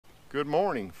Good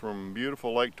morning from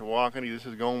beautiful Lake Tawakoni. This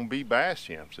is going to be bass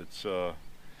yamps. It's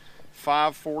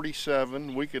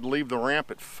 5:47. We could leave the ramp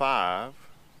at 5.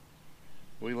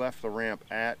 We left the ramp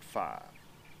at 5.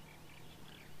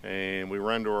 And we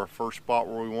ran to our first spot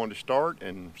where we wanted to start,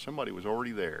 and somebody was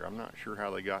already there. I'm not sure how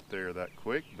they got there that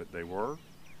quick, but they were.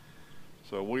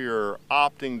 So we are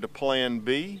opting to plan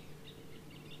B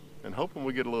and hoping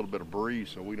we get a little bit of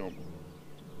breeze so we don't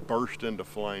burst into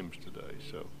flames today.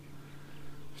 So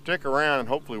stick around and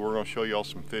hopefully we're going to show y'all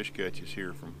some fish catches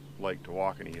here from Lake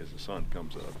Tawakoni as the sun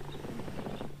comes up.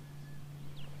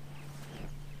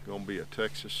 Going to be a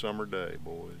Texas summer day,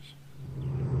 boys.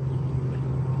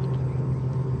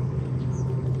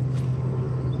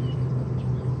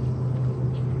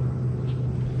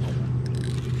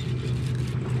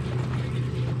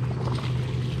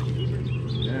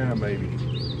 Yeah, maybe.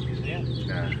 Yeah?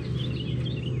 Nah.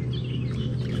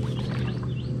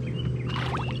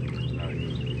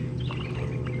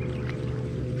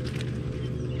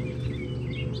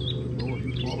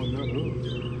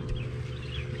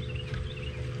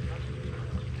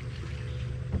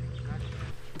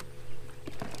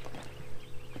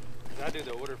 I do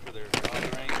the order for their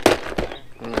rod range.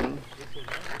 Mm-hmm.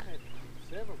 I've had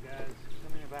several guys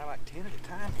come in about like 10 at a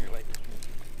time here lately.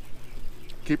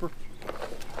 Keeper? Oh,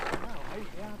 maybe,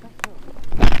 yeah, I think so.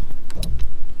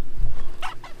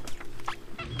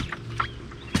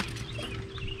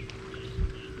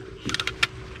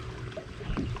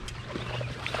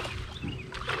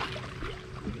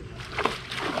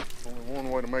 Only one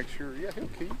way to make sure. Yeah, he'll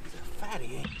keep. He's a fatty,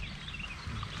 ain't he?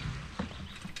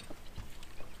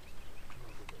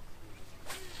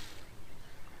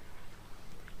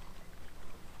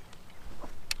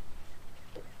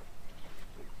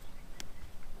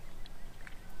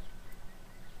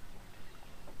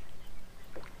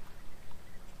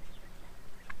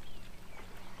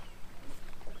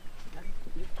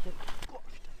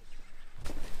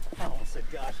 I almost said,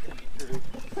 gosh, dang it, Drew.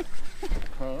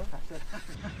 Huh? I said,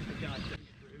 gosh, dang it,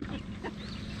 Drew.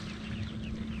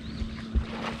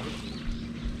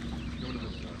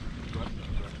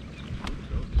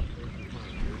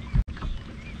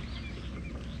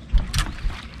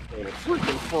 On a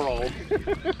freaking frog.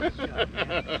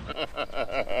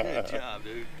 Good job,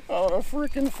 dude. On a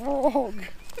freaking frog.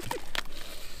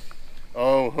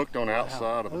 Oh, hooked on the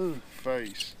outside of the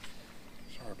face.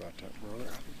 Sorry about that, brother. I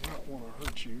did not want to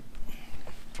hurt you.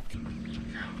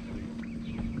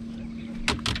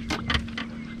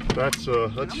 That's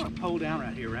I'm gonna pull down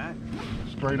right here, right?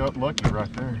 straight up lucky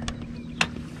right there.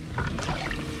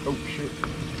 Oh shit.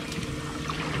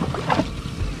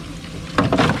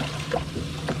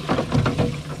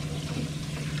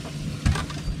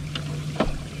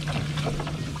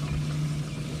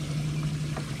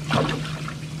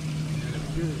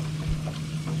 Good.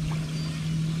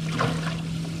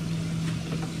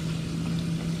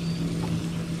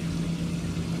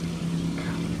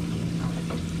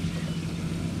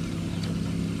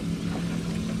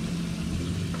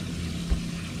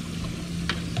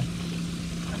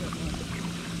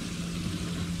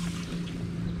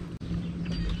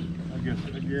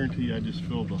 I guarantee I just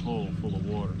filled the hole full of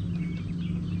water.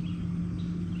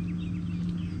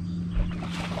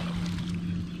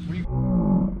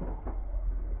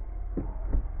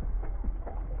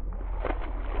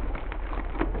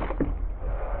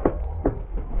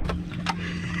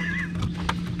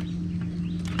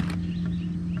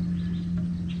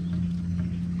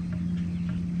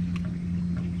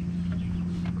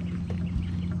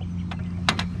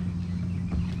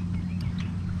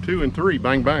 Two and three,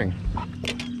 bang bang.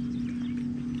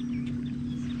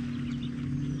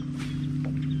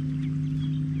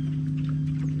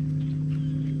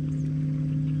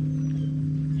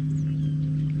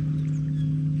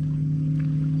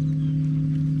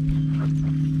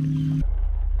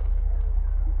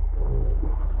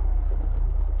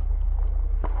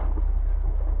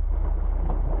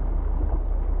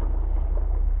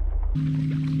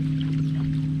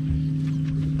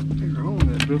 You're on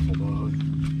that Biffle Bug.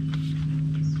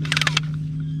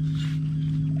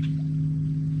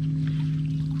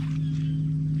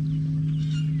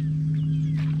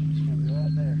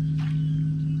 Right there.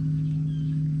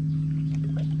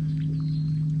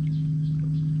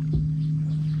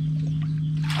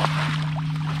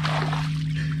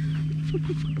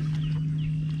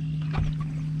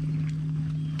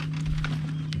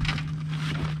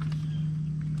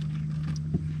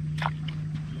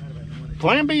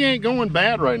 Plan B ain't going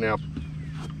bad right now.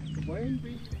 Plan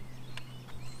B.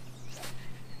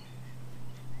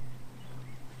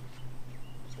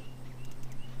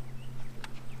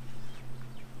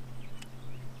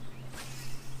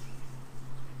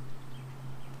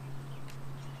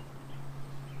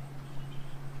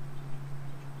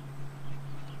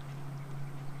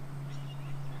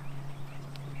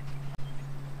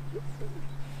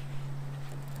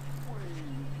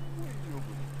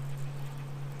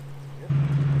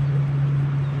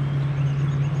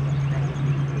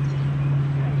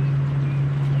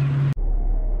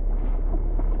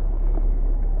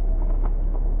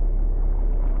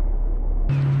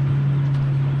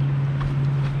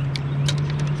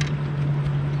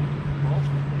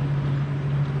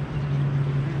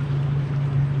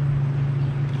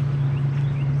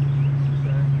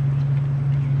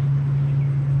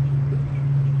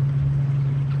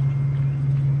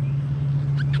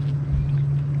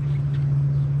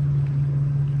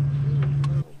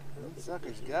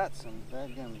 Suckers got some,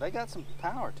 they got some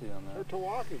power to them. They're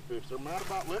Tawakoni fish. They're mad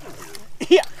about living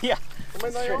here. Yeah. I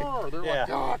mean, they true. are. They're Yeah. like,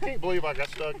 oh, I can't believe I got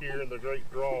stuck here in the Great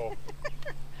Draw. It's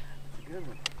a good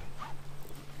one.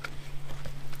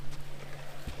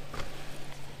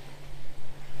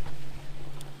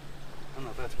 I don't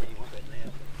know if that's where you want that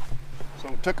net. So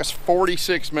it took us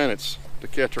 46 minutes to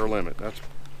catch our limit. That's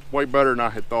way better than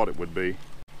I had thought it would be,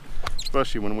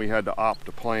 especially when we had to opt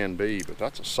to plan B, but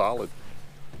that's a solid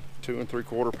 2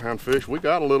 3/4 pound fish. We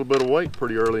got a little bit of weight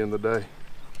pretty early in the day.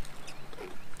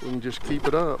 We can just keep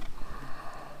it up.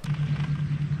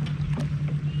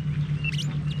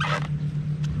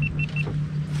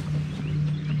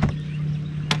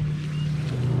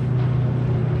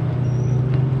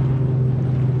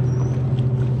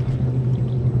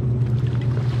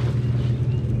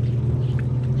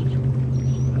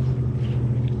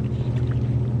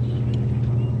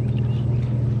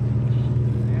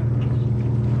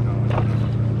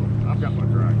 I've got my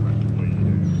drag back.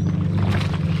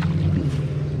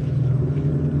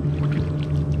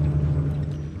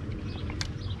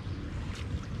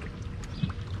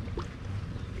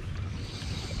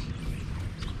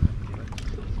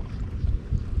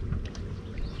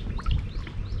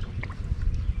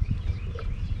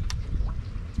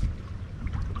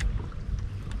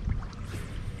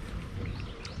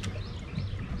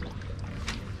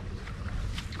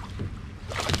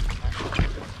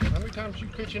 How many times you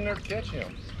pitch in there to catch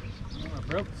him? Well, I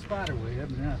broke the spider web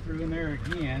and then I threw in there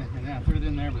again and then I threw it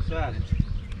in there beside it.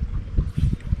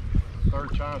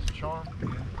 Third time's the charm. Yeah.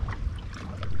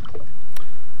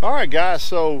 All right, guys.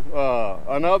 So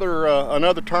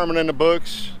another tournament in the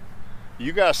books.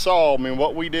 You guys saw. I mean,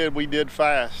 what we did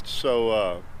fast.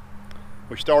 So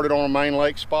we started on a main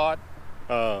lake spot.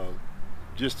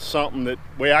 Just something that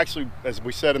we actually, as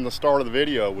we said in the start of the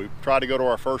video, we tried to go to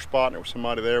our first spot and there was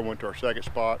somebody there. Went to our second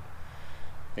spot,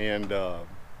 and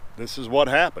this is what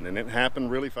happened, and it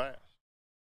happened really fast.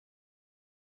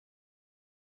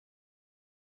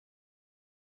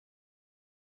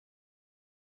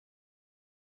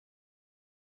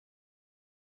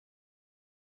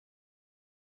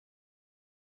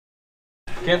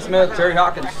 Ken Smith, Terry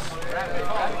Hawkins,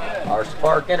 our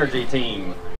Spark Energy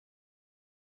team.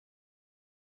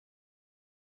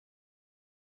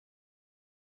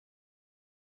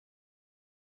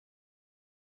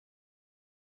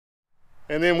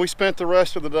 And then we spent the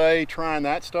rest of the day trying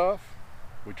that stuff.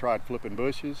 We tried flipping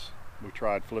bushes, we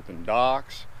tried flipping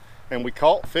docks, and we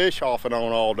caught fish off and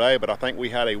on all day, but I think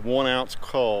we had a 1 ounce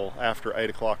cull after 8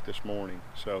 o'clock this morning.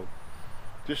 So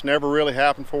just never really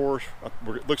happened for us.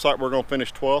 It looks like we're gonna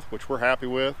finish 12th, which we're happy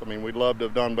with. I mean, we'd love to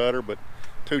have done better, but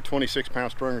 2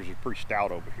 26-pound stringers is pretty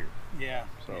stout over here. Yeah.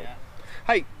 So, yeah.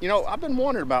 hey, you know, I've been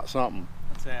wondering about something.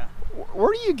 What's that?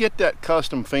 Where do you get that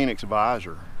custom Phoenix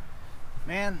visor?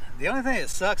 Man, the only thing that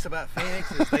sucks about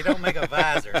Phoenix is they don't make a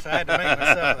visor, so I had to make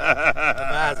myself a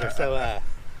visor. So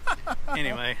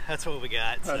anyway, that's what we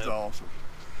got. That's so. awesome.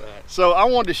 But, So I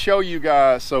wanted to show you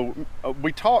guys, so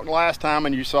we talked last time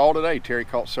and you saw today, Terry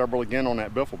caught several again on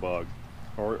that Biffle Bug,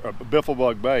 or a Biffle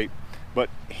Bug bait, but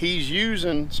he's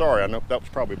using, sorry, I know that was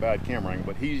probably a bad camera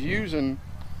angle, but he's using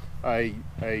a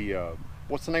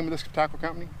what's the name of this tackle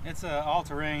company? it's an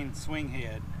all-terrain swing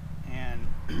head, and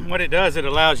what it does, it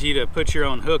allows you to put your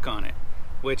own hook on it,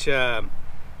 which I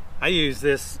use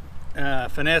this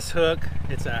finesse hook.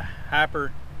 It's a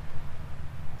hyper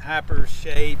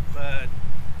shape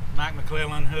Mike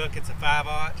McClellan hook. It's a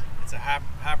 5/0. It's a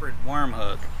hybrid worm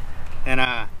hook,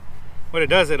 and what it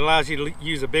does, it allows you to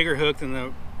use a bigger hook than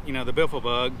the the Biffle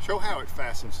Bug. Show how it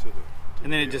fastens to the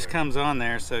And then it just comes on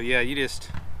there. So yeah, you just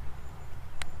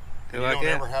go you like don't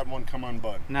that. ever had one come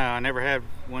unbuttoned. No, I never had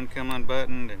one come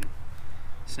unbuttoned, and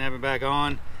snap it back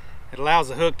on. It allows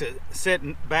the hook to sit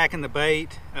back in the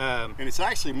bait. And it's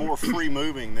actually more free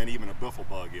moving than even a Biffle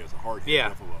Bug is, a hard hit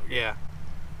Biffle Bug. Yeah.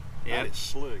 Yeah. It's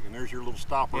slick, and there's your little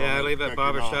stopper. Yeah, I leave that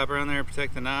bobber stopper on there to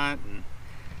protect the knot. And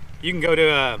you can go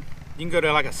to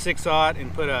like a 6/0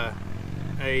 and put a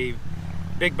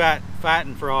big bite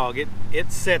fighting frog.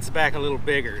 It sets back a little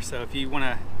bigger. So if you want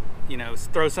to you know,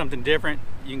 throw something different,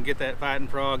 you can get that fighting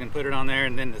frog and put it on there,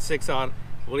 and then the 6/0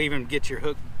 will even get your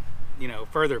hook, you know,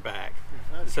 further back.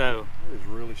 That is, So that is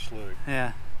really slick.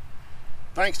 yeah.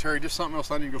 Thanks, Terry. Just something else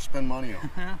I need to go spend money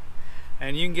on.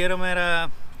 And you can get them at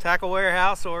a tackle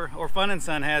warehouse, or Fun and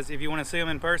Son has, if you want to see them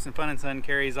in person. Fun and Son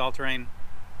carries all-terrain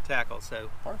tackle. So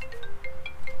Perfect.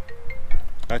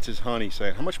 That's his honey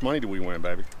saying, how much money do we win,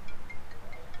 baby?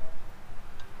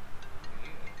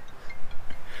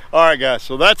 All right, guys,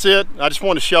 so that's it. I just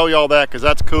wanted to show you all that because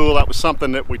that's cool. That was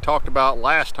something that we talked about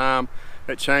last time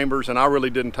at Chambers, and I really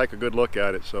didn't take a good look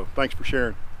at it. So thanks for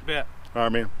sharing. bet. All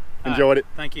right, man. Enjoyed it.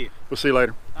 Thank you. We'll see you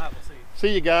later. All right, we'll see you.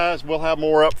 See you guys. We'll have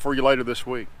more up for you later this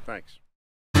week. Thanks.